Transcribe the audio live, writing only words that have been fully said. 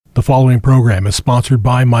The following program is sponsored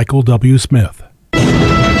by Michael W. Smith. The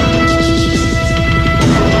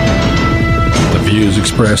views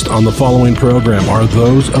expressed on the following program are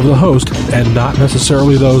those of the host and not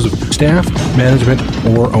necessarily those of staff, management,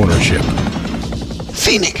 or ownership.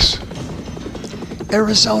 Phoenix,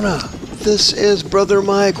 Arizona, this is Brother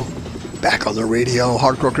Michael, back on the radio,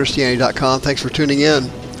 hardcorechristianity.com. Thanks for tuning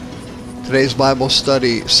in. Today's Bible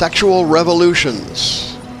study, Sexual Revolutions.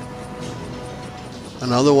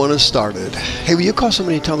 Another one has started. Hey, will you call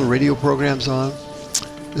somebody and tell them the radio program's on?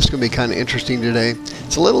 This is going to be kind of interesting today.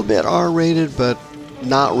 It's a little bit R-rated, but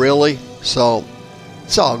not really, so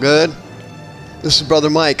it's all good. This is Brother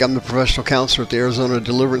Mike. I'm the professional counselor at the Arizona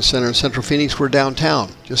Deliverance Center in Central Phoenix. We're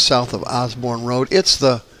downtown, just south of Osborne Road. It's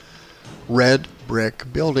the red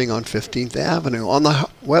brick building on 15th Avenue. On the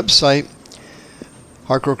website,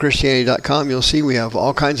 hardcorechristianity.com, you'll see we have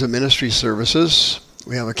all kinds of ministry services.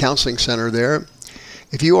 We have a counseling center there.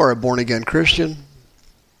 If you are a born-again Christian,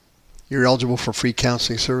 you're eligible for free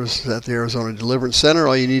counseling services at the Arizona Deliverance Center.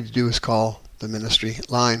 All you need to do is call the ministry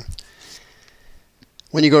line.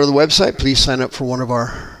 When you go to the website, please sign up for one of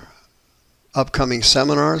our upcoming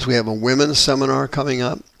seminars. We have a women's seminar coming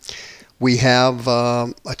up. We have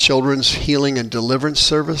a children's healing and deliverance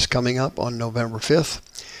service coming up on November 5th.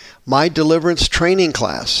 My deliverance training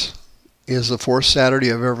class is the fourth Saturday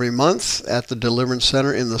of every month at the Deliverance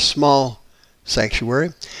Center in the small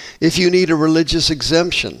sanctuary. If you need a religious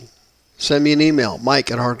exemption, send me an email,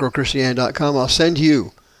 mike@hardcorechristianity.com. I'll send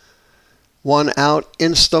you one out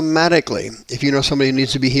instamatically. If you know somebody who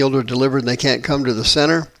needs to be healed or delivered and they can't come to the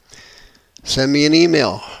center, send me an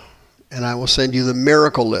email and I will send you the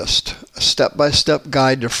miracle list, a step-by-step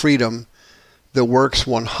guide to freedom that works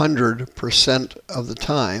 100% of the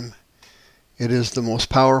time. It is the most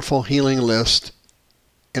powerful healing list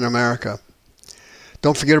in America.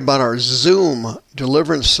 Don't forget about our Zoom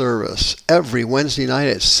deliverance service every Wednesday night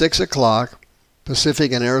at 6 o'clock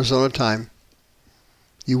Pacific and Arizona time.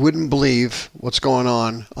 You wouldn't believe what's going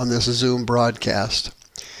on this Zoom broadcast.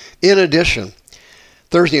 In addition,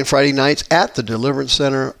 Thursday and Friday nights at the Deliverance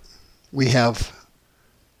Center, we have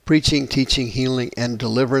preaching, teaching, healing, and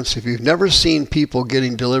deliverance. If you've never seen people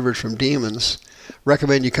getting delivered from demons,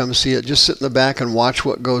 recommend you come see it. Just sit in the back and watch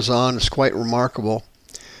what goes on. It's quite remarkable.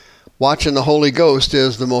 Watching the Holy Ghost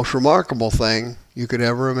is the most remarkable thing you could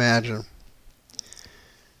ever imagine.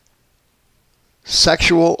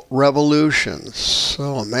 Sexual revolutions.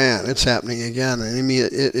 Oh man, it's happening again. I mean,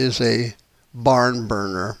 it is a barn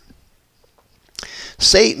burner.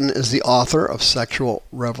 Satan is the author of sexual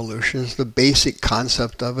revolutions. The basic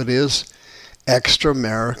concept of it is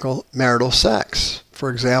extramarital sex. For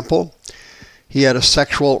example, he had a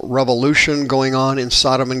sexual revolution going on in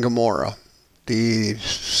Sodom and Gomorrah. The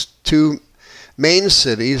two main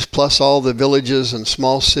cities, plus all the villages and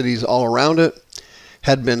small cities all around it,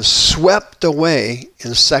 had been swept away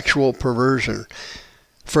in sexual perversion.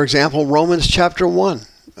 For example, Romans chapter 1,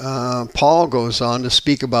 Paul goes on to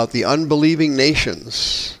speak about the unbelieving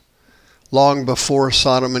nations long before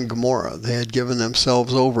Sodom and Gomorrah. They had given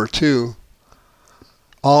themselves over to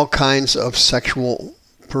all kinds of sexual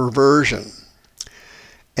perversion.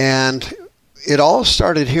 And it all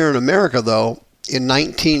started here in America, though, in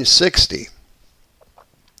 1960.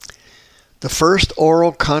 The first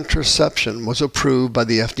oral contraception was approved by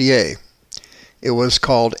the FDA. It was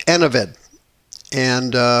called Enovid,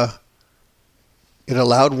 and it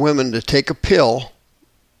allowed women to take a pill,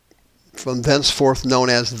 from thenceforth known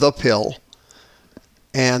as the pill,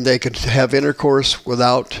 and they could have intercourse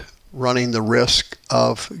without running the risk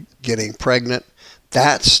of getting pregnant.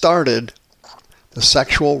 That started the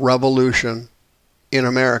sexual revolution in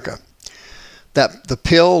America. That the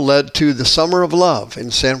pill led to the Summer of Love in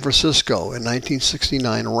San Francisco in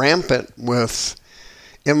 1969, rampant with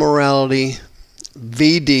immorality,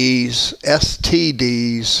 VDs,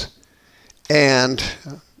 STDs, and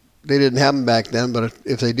they didn't have them back then, but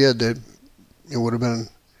if they did, it would have been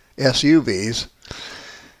SUVs.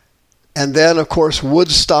 And then, of course,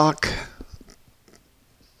 Woodstock,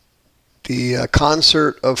 the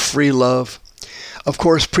concert of free love. Of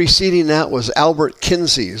course, preceding that was Albert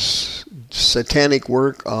Kinsey's satanic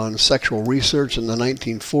work on sexual research in the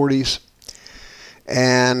 1940s,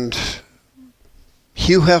 and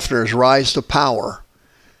Hugh Hefner's rise to power.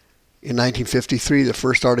 In 1953, the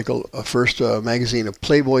first magazine of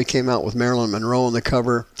Playboy came out with Marilyn Monroe on the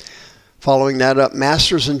cover. Following that up,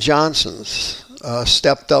 Masters and Johnson's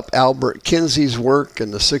stepped up Albert Kinsey's work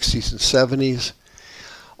in the 60s and 70s.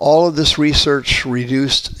 All of this research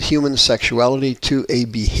reduced human sexuality to a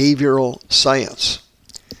behavioral science.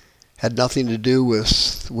 Had nothing to do with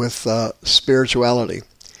spirituality.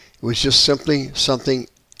 It was just simply something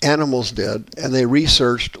animals did, and they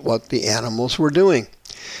researched what the animals were doing.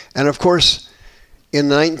 And of course, in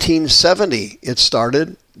 1970, it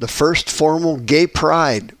started. The first formal gay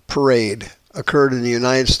pride parade occurred in the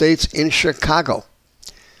United States in Chicago.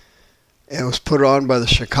 It was put on by the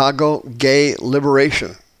Chicago Gay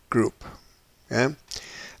Liberation Group. Okay?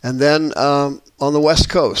 And then on the West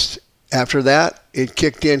Coast, after that, it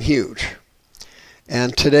kicked in huge.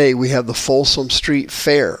 And today we have the Folsom Street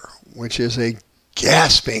Fair, which is a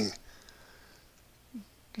gasping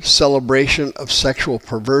celebration of sexual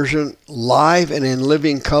perversion, live and in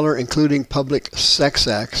living color, including public sex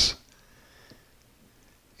acts.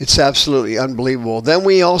 It's absolutely unbelievable. Then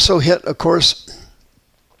we also hit, of course,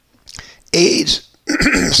 AIDS,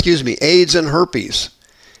 AIDS and herpes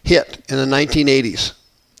hit in the 1980s,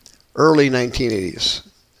 early 1980s,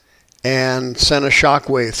 and sent a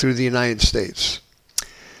shockwave through the United States.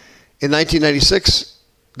 In 1996,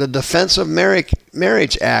 the Defense of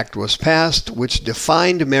Marriage Act was passed, which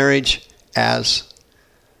defined marriage as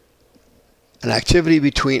an activity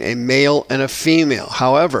between a male and a female.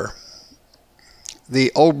 However,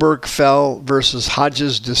 the Obergefell versus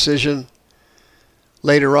Hodges decision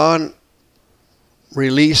later on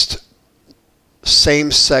released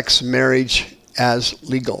same-sex marriage as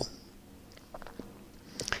legal.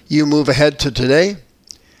 You move ahead to today,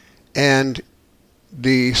 and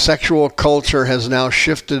the sexual culture has now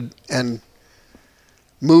shifted and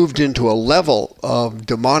moved into a level of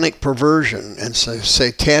demonic perversion and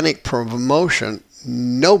satanic promotion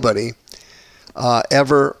nobody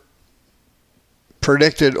ever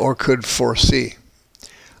predicted or could foresee.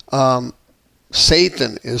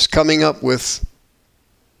 Satan is coming up with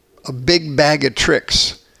a big bag of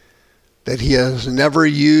tricks that he has never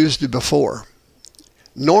used before,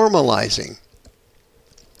 normalizing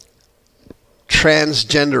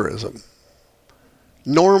transgenderism,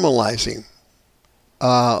 normalizing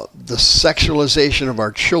the sexualization of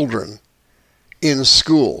our children in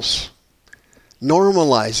schools,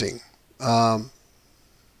 normalizing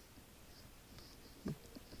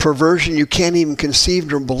perversion you can't even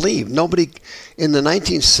conceive or believe. Nobody in the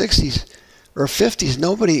 1960s or 50s,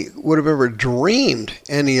 nobody would have ever dreamed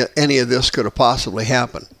any of this could have possibly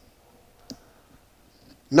happened.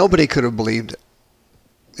 Nobody could have believed it.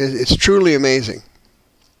 It's truly amazing.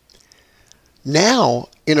 Now,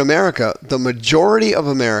 in America, the majority of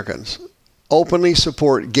Americans openly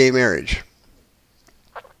support gay marriage.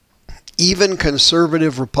 Even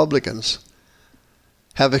conservative Republicans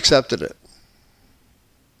have accepted it.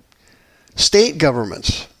 State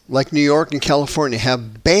governments like New York and California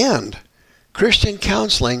have banned Christian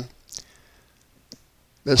counseling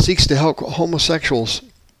that seeks to help homosexuals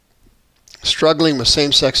struggling with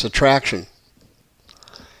same-sex attraction.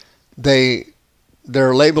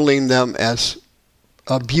 They're labeling them as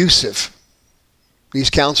abusive. These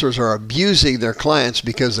counselors are abusing their clients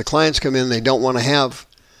because the clients come in, they don't want to have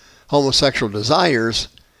homosexual desires.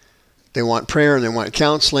 They want prayer and they want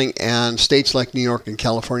counseling, and states like New York and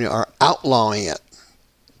California are outlawing it.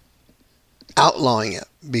 Outlawing it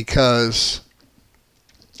because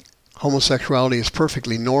homosexuality is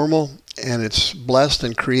perfectly normal and it's blessed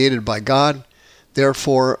and created by God.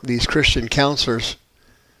 Therefore, these Christian counselors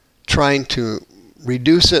trying to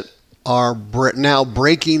reduce it are now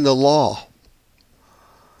breaking the law.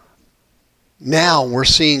 Now we're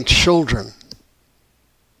seeing children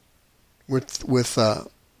with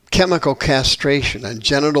chemical castration and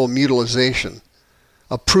genital mutilization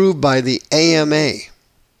approved by the AMA,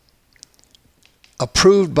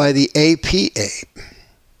 approved by the APA,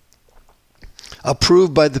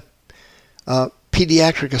 approved by the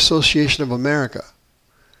Pediatric Association of America,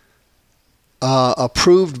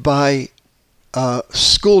 approved by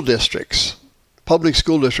school districts, public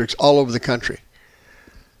school districts all over the country.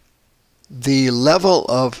 The level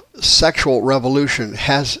of sexual revolution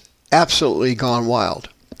has absolutely gone wild.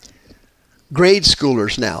 Grade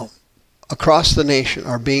schoolers now across the nation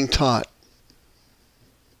are being taught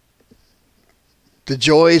the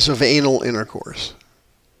joys of anal intercourse,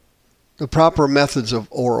 the proper methods of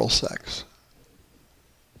oral sex,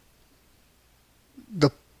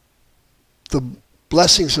 the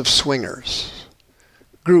blessings of swingers,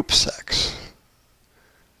 group sex.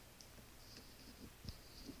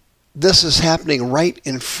 This is happening right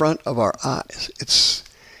in front of our eyes.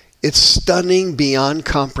 It's stunning beyond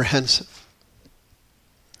comprehensive.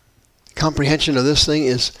 Comprehension of this thing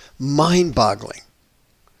is mind-boggling.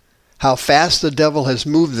 How fast the devil has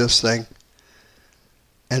moved this thing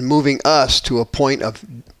and moving us to a point of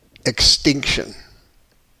extinction.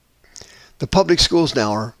 The public schools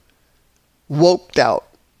now are woked out,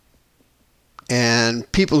 and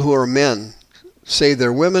people who are men say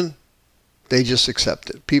they're women, They just accept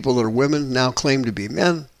it. People that are women now claim to be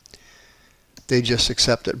men. They just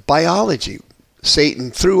accept it. Biology,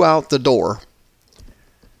 Satan threw out the door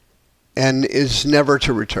and is never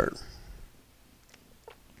to return.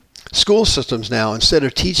 School systems now, instead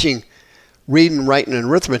of teaching reading, writing, and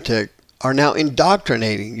arithmetic, are now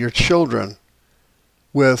indoctrinating your children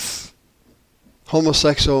with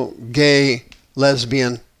homosexual, gay,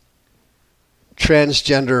 lesbian,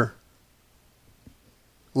 transgender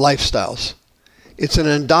lifestyles. It's an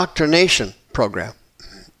indoctrination program.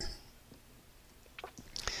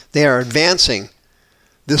 They are advancing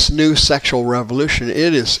this new sexual revolution.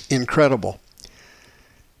 It is incredible.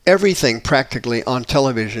 Everything practically on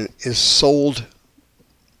television is sold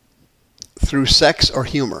through sex or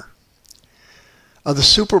humor. The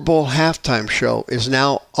Super Bowl halftime show is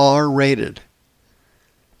now R-rated.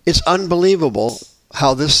 It's unbelievable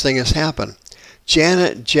how this thing has happened.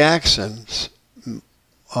 Janet Jackson's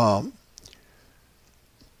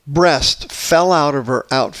breast fell out of her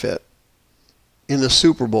outfit in the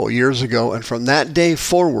Super Bowl years ago, and from that day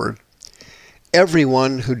forward,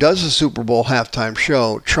 everyone who does a Super Bowl halftime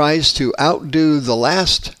show tries to outdo the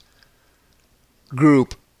last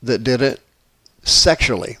group that did it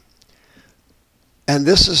sexually. And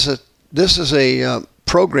this is a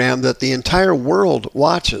program that the entire world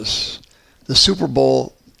watches. The Super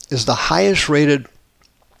Bowl is the highest rated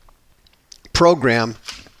program.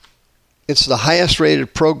 It's the highest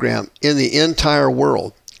rated program in the entire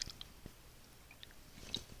world.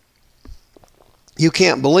 You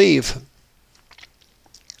can't believe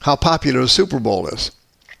how popular the Super Bowl is.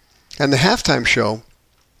 And the halftime show,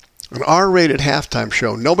 an R-rated halftime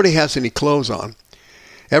show, nobody has any clothes on.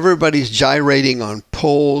 Everybody's gyrating on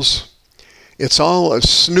poles. It's all a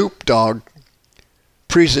Snoop Dogg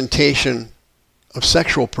presentation of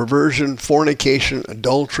sexual perversion, fornication,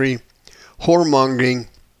 adultery, whoremongering,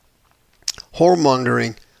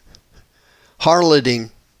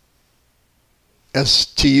 harloting, as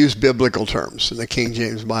to use biblical terms in the King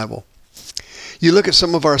James Bible. You look at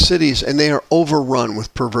some of our cities and they are overrun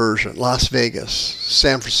with perversion. Las Vegas,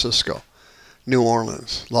 San Francisco, New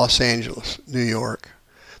Orleans, Los Angeles, New York.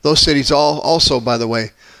 Those cities also, by the way,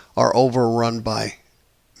 are overrun by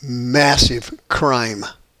massive crime.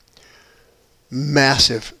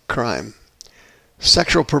 Massive crime.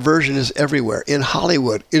 Sexual perversion is everywhere. In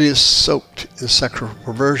Hollywood, it is soaked in sexual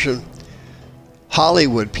perversion.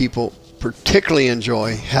 Hollywood people particularly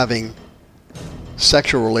enjoy having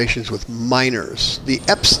sexual relations with minors. The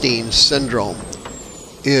Epstein syndrome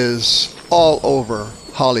is all over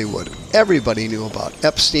Hollywood. Everybody knew about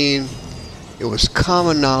Epstein. It was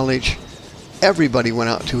common knowledge. Everybody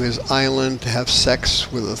went out to his island to have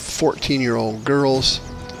sex with 14-year-old girls.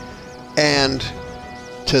 And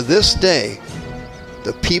to this day,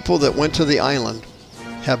 the people that went to the island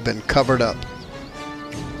have been covered up.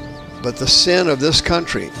 But the sin of this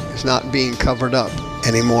country is not being covered up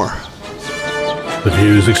anymore. The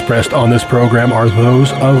views expressed on this program are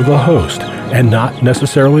those of the host and not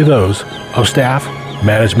necessarily those of staff,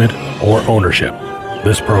 management, or ownership.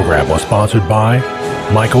 This program was sponsored by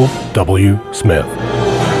Michael W. Smith.